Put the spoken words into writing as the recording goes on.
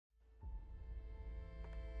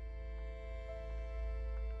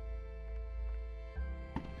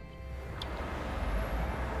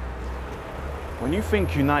When you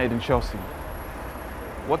think United and Chelsea,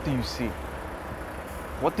 what do you see?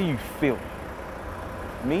 What do you feel?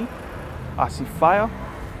 Me, I see fire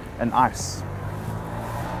and ice.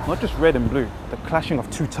 Not just red and blue, the clashing of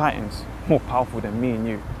two titans, more powerful than me and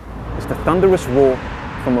you. It's the thunderous roar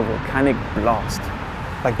from a volcanic blast,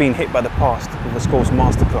 like being hit by the past with a Scholes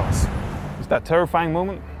masterclass. It's that terrifying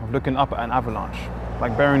moment of looking up at an avalanche,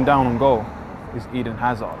 like bearing down on goal is Eden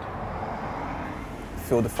Hazard.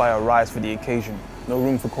 Feel the fire rise for the occasion, no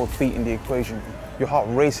room for cold feet in the equation. Your heart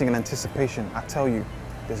racing in anticipation, I tell you,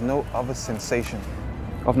 there's no other sensation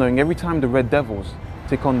of knowing every time the Red Devils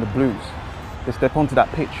take on the Blues, they step onto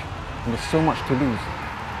that pitch and there's so much to lose.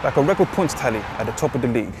 Like a record points tally at the top of the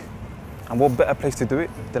league. And what better place to do it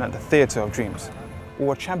than at the theatre of dreams?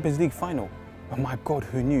 Or a Champions League final. But my God,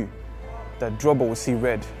 who knew that Drogba would see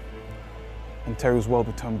red and Terry's world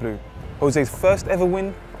would turn blue? Jose's first ever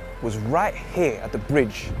win was right here at the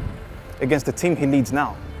bridge against the team he leads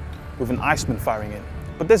now, with an Iceman firing in.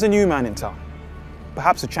 But there's a new man in town,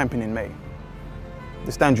 perhaps a champion in May.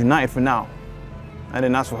 They stand united for now. And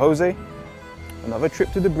then as for Jose, another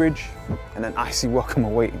trip to the bridge and an icy welcome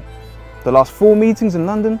awaiting. The last 4 meetings in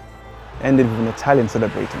London ended with an Italian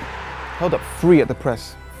celebrating. Held up 3 at the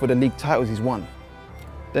press for the league titles he's won.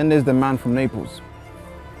 Then there's the man from Naples,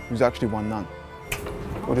 who's actually won none.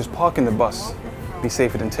 Or just parking the bus, be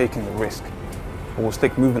safer than taking the risk. Or will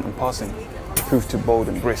stick movement and passing, prove too bold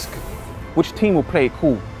and brisk. Which team will play it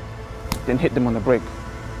cool, then hit them on the break?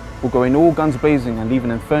 Will go in all guns blazing and leave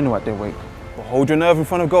an inferno at their wake? Or hold your nerve in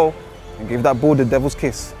front of goal and give that ball the devil's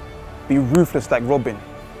kiss? Be ruthless like Robin,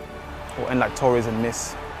 or end like Torres and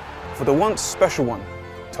miss. For the once special one,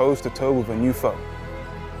 toes to toe with a new foe.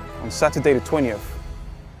 On Saturday the 20th,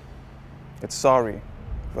 it's Sarri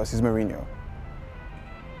versus Mourinho.